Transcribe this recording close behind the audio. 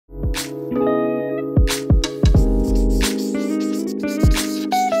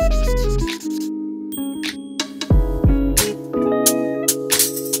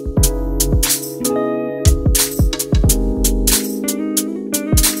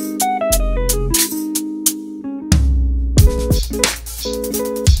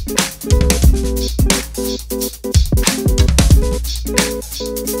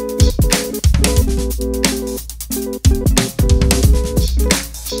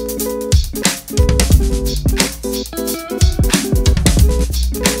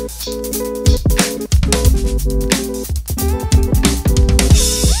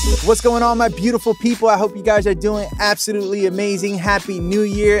What's going on, my beautiful people? I hope you guys are doing absolutely amazing. Happy New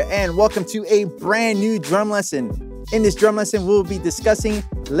Year and welcome to a brand new drum lesson. In this drum lesson, we'll be discussing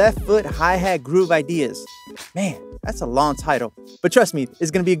left foot hi-hat groove ideas. Man, that's a long title, but trust me,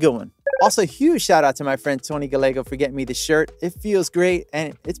 it's gonna be a good one. Also, huge shout out to my friend Tony Gallego for getting me this shirt. It feels great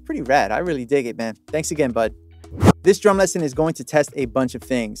and it's pretty rad. I really dig it, man. Thanks again, bud. This drum lesson is going to test a bunch of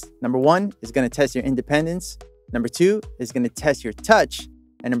things. Number one is gonna test your independence. Number two is gonna test your touch.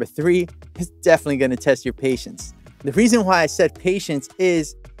 And number three is definitely gonna test your patience. The reason why I said patience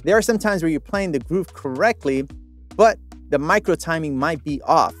is there are some times where you're playing the groove correctly, but the micro timing might be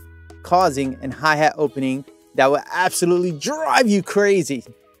off, causing a hi-hat opening that will absolutely drive you crazy.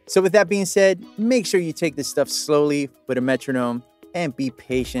 So with that being said, make sure you take this stuff slowly with a metronome and be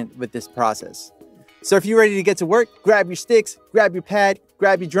patient with this process. So if you're ready to get to work, grab your sticks, grab your pad,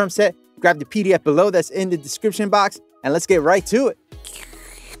 grab your drum set, grab the PDF below that's in the description box, and let's get right to it.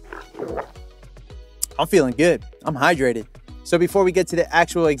 I'm feeling good. I'm hydrated. So before we get to the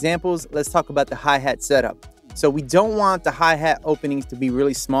actual examples, let's talk about the hi-hat setup. So we don't want the hi-hat openings to be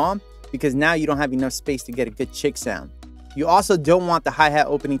really small because now you don't have enough space to get a good chick sound. You also don't want the hi-hat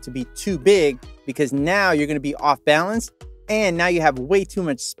opening to be too big because now you're going to be off balance and now you have way too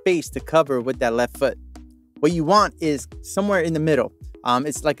much space to cover with that left foot. What you want is somewhere in the middle.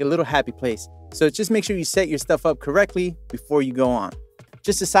 It's like a little happy place. So just make sure you set your stuff up correctly before you go on.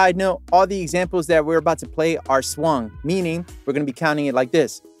 Just a side note, all the examples that we're about to play are swung, meaning we're going to be counting it like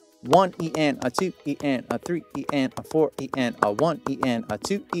this. 1 EN, a 2 EN, a 3 EN, a 4 EN, a 1 EN, a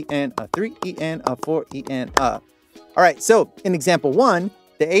 2 EN, a 3 EN, a 4 EN, All right, so in example 1,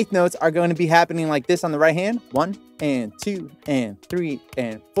 the eighth notes are going to be happening like this on the right hand. 1 and 2 and 3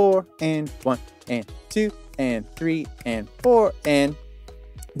 and 4 and 1 and 2 and 3 and 4 and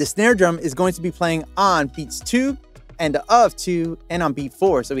the snare drum is going to be playing on beats 2 and the of 2 and on beat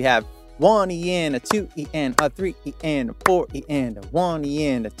 4. So we have 1 EN, a 2 EN, a 3 EN, a 4 EN, a 1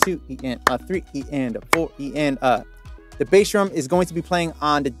 EN, a 2 EN, a 3 EN, a 4 EN. The bass drum is going to be playing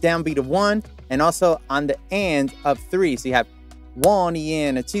on the downbeat of 1 and also on the and of 3. So you have 1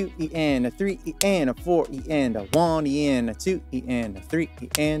 EN, a 2 EN, a 3 EN, a 4 EN, a 1 EN, a 2 EN, a 3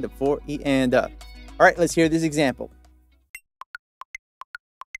 EN, a 4 EN. All right, let's hear this example.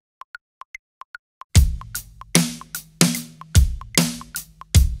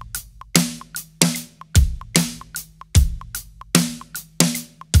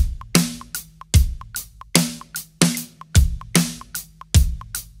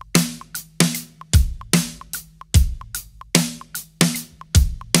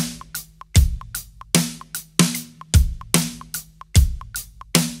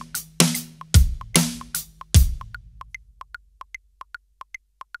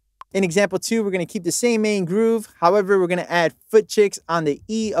 In example 2, we're going to keep the same main groove. However, we're going to add foot chicks on the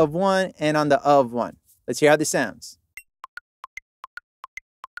E of 1 and on the of 1. Let's hear how this sounds.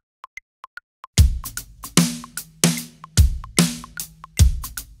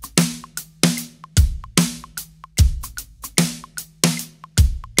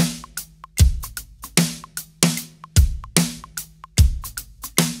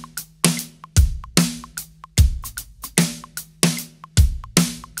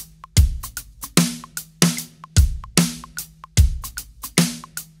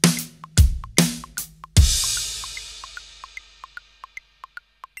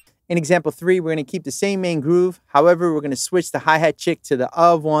 In example 3, we're going to keep the same main groove. However, we're going to switch the hi-hat chick to the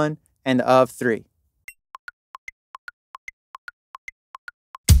of 1 and the of 3.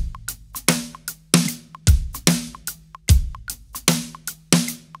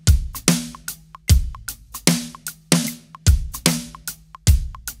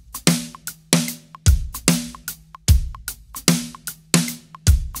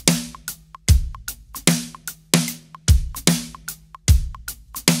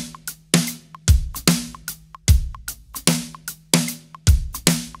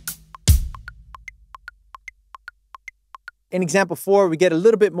 In example 4, we get a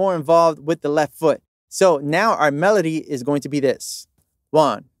little bit more involved with the left foot. So now our melody is going to be this.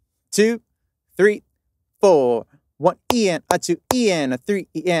 1, 2, 3, 4. 1 EN, a 2 EN, a 3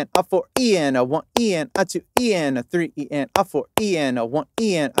 EN, a 4 EN, a 1 EN, a 2 EN, a 3 EN, a 4 EN, a 1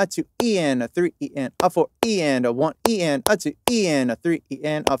 EN, a 2 EN, a 3 EN, a 4 EN, a 1 EN, a 2 EN, a 3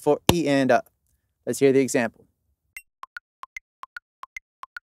 EN, a 4 EN. Let's hear the example.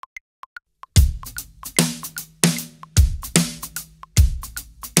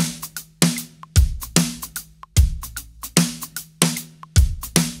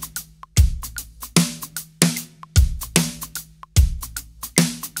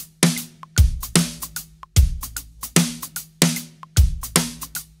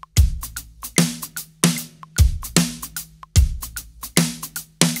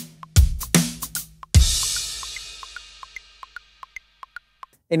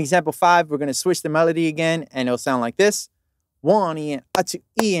 In example 5, we're going to switch the melody again, and it'll sound like this. 1 EN, a 2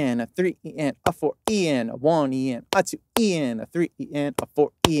 EN, a 3 EN, a 4 EN, a 1 EN, a 2 EN, a 3 EN, a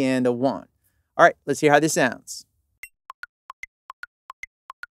 4 EN, a 1. All right, let's hear how this sounds.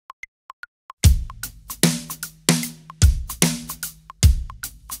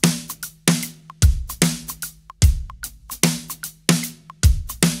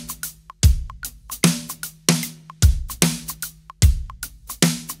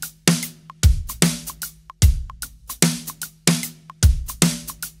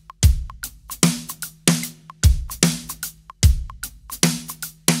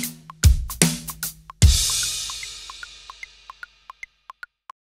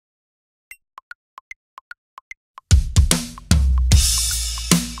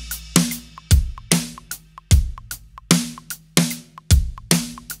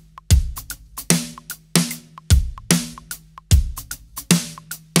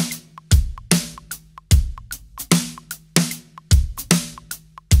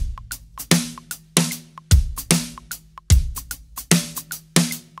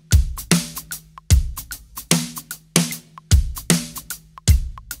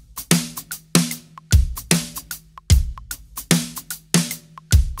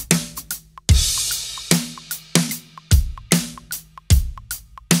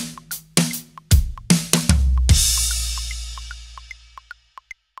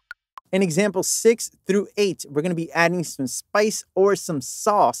 In example 6 through 8, we're going to be adding some spice or some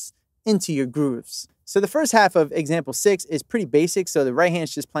sauce into your grooves. So the first half of example 6 is pretty basic. So the right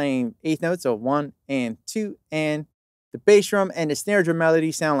hand's just playing eighth notes, so 1 and 2, and the bass drum and the snare drum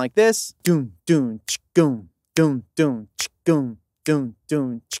melody sound like this. Doom, doom, ch, goom, doom, doom, ch, goom, doom,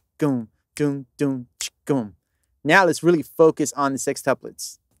 doom, ch, goom, doom, doom, ch, goom. Now let's really focus on the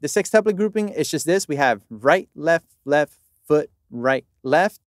sextuplets. The sextuplet grouping is just this. We have right, left, left, foot, right,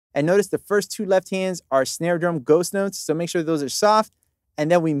 left. And notice the first 2 left hands are snare drum ghost notes, so make sure those are soft. And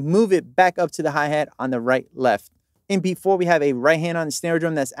then we move it back up to the hi-hat on the right, left. In beat 4, we have a right hand on the snare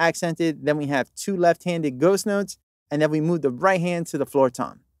drum that's accented. Then we have 2 left-handed ghost notes. And then we move the right hand to the floor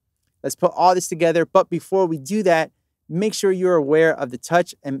tom. Let's put all this together. But before we do that, make sure you're aware of the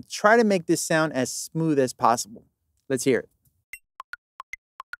touch and try to make this sound as smooth as possible. Let's hear it.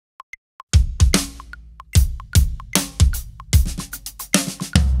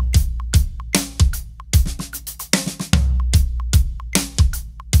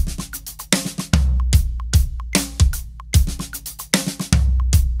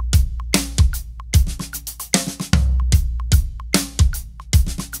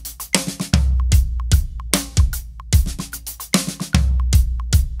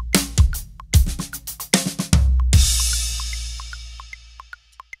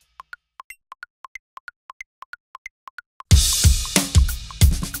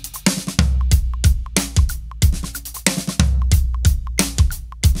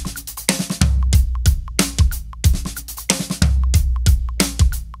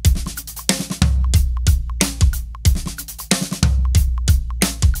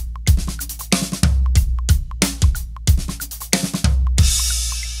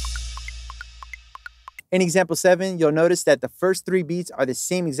 In example 7, you'll notice that the first 3 beats are the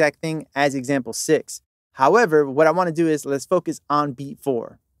same exact thing as example 6. However, what I want to do is let's focus on beat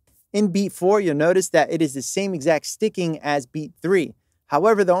 4. In beat 4, you'll notice that it is the same exact sticking as beat 3.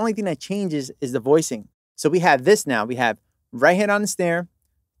 However, the only thing that changes is the voicing. So we have this now. We have right hand on the snare,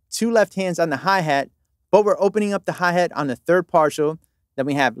 2 left hands on the hi-hat, but we're opening up the hi-hat on the 3rd partial. Then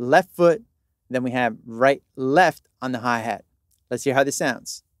we have left foot. Then we have right, left on the hi-hat. Let's hear how this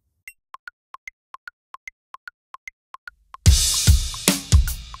sounds.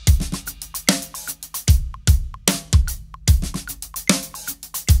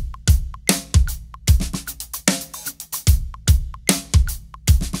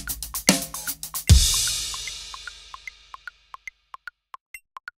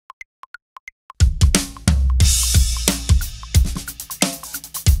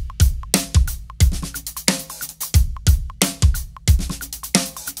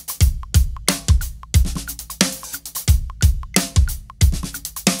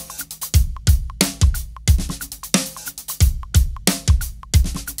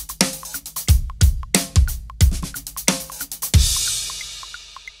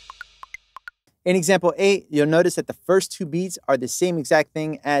 In example 8, you'll notice that the first 2 beats are the same exact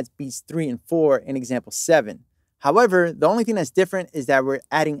thing as beats 3 and 4 in example 7. However, the only thing that's different is that we're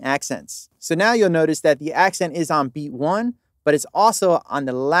adding accents. So now you'll notice that the accent is on beat 1, but it's also on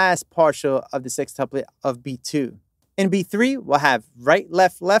the last partial of the sextuplet of beat 2. In beat 3, we'll have right,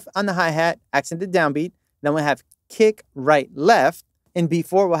 left, left on the hi-hat, accented downbeat. Then we'll have kick, right, left. In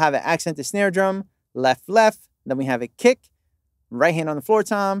beat-4, we'll have an accented snare drum, left, left. Then we have a kick, right hand on the floor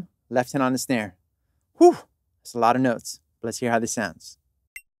tom, left hand on the snare. Whew, that's a lot of notes. Let's hear how this sounds.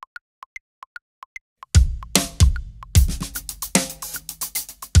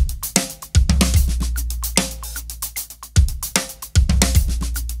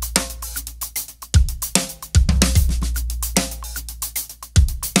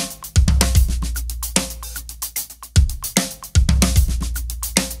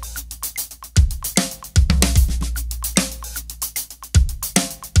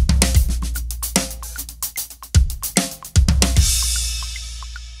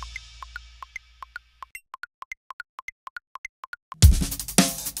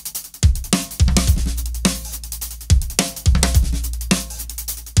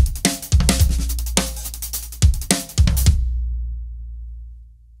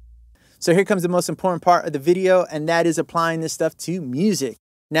 So here comes the most important part of the video, and that is applying this stuff to music.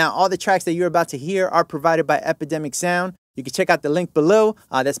 Now, all the tracks that you're about to hear are provided by Epidemic Sound. You can check out the link below.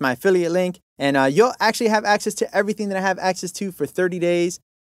 That's my affiliate link. And you'll actually have access to everything that I have access to for 30 days.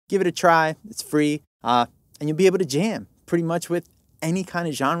 Give it a try. It's free. And you'll be able to jam pretty much with any kind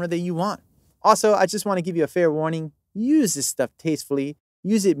of genre that you want. Also, I just want to give you a fair warning. Use this stuff tastefully.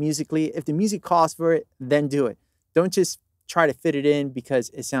 Use it musically. If the music calls for it, then do it. Don't just try to fit it in because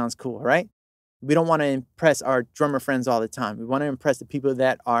it sounds cool, right? We don't want to impress our drummer friends all the time. We want to impress the people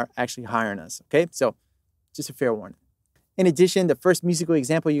that are actually hiring us, okay? So just a fair warning. In addition, the first musical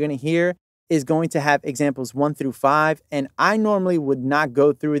example you're going to hear is going to have examples 1 through 5, and I normally would not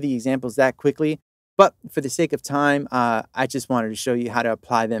go through the examples that quickly, but for the sake of time, I just wanted to show you how to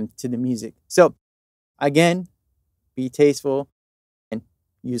apply them to the music. So again, be tasteful and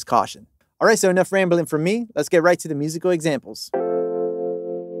use caution. All right, so enough rambling from me. Let's get right to the musical examples.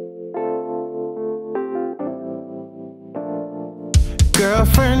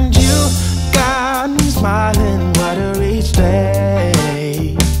 Girlfriend, you got me smiling wider each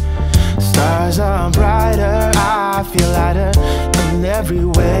day. Stars are brighter, I feel lighter in every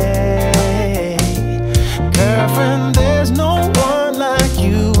way. Girlfriend, there's no one like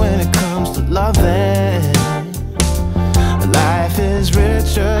you when it comes to loving. Life is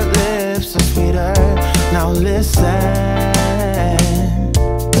richer, lips are sweeter. Now listen,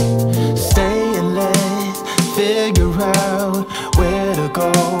 stay and let's figure out where to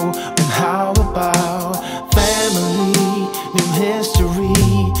go and how about family, new history.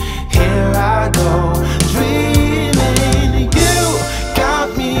 Here I go, dreaming. You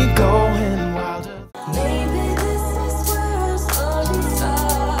got me going wilder. Maybe this is where us all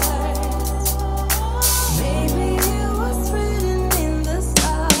start. Maybe it was written in the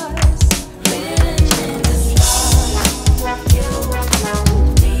stars. Written in the stars. You will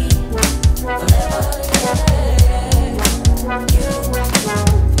be forever, yeah. You will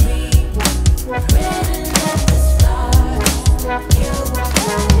be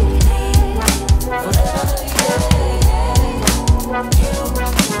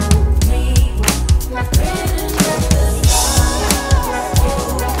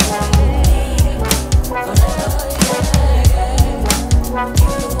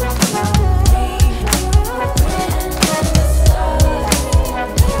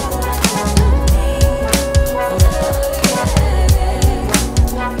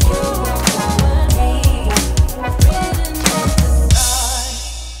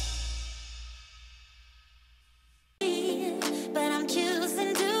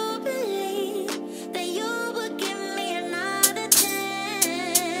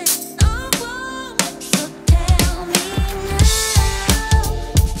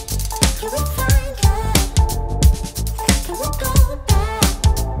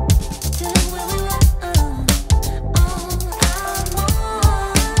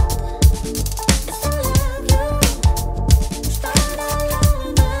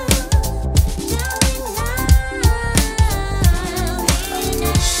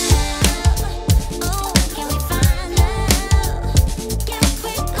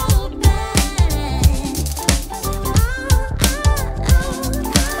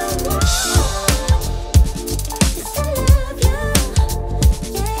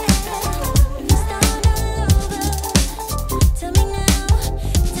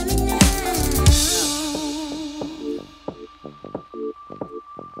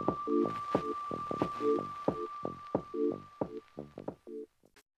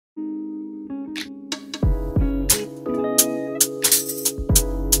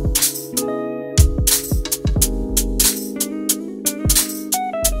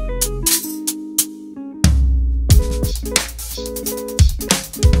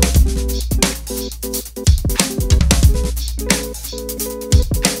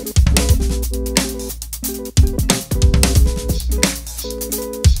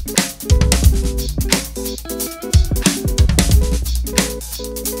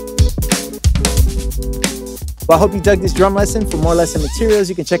Well, I hope you dug this drum lesson. For more lesson materials,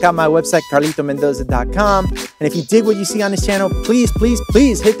 you can check out my website, carlitomendoza.com. And if you dig what you see on this channel, please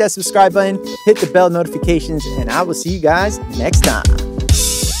hit that subscribe button, hit the bell notifications, and I will see you guys next time.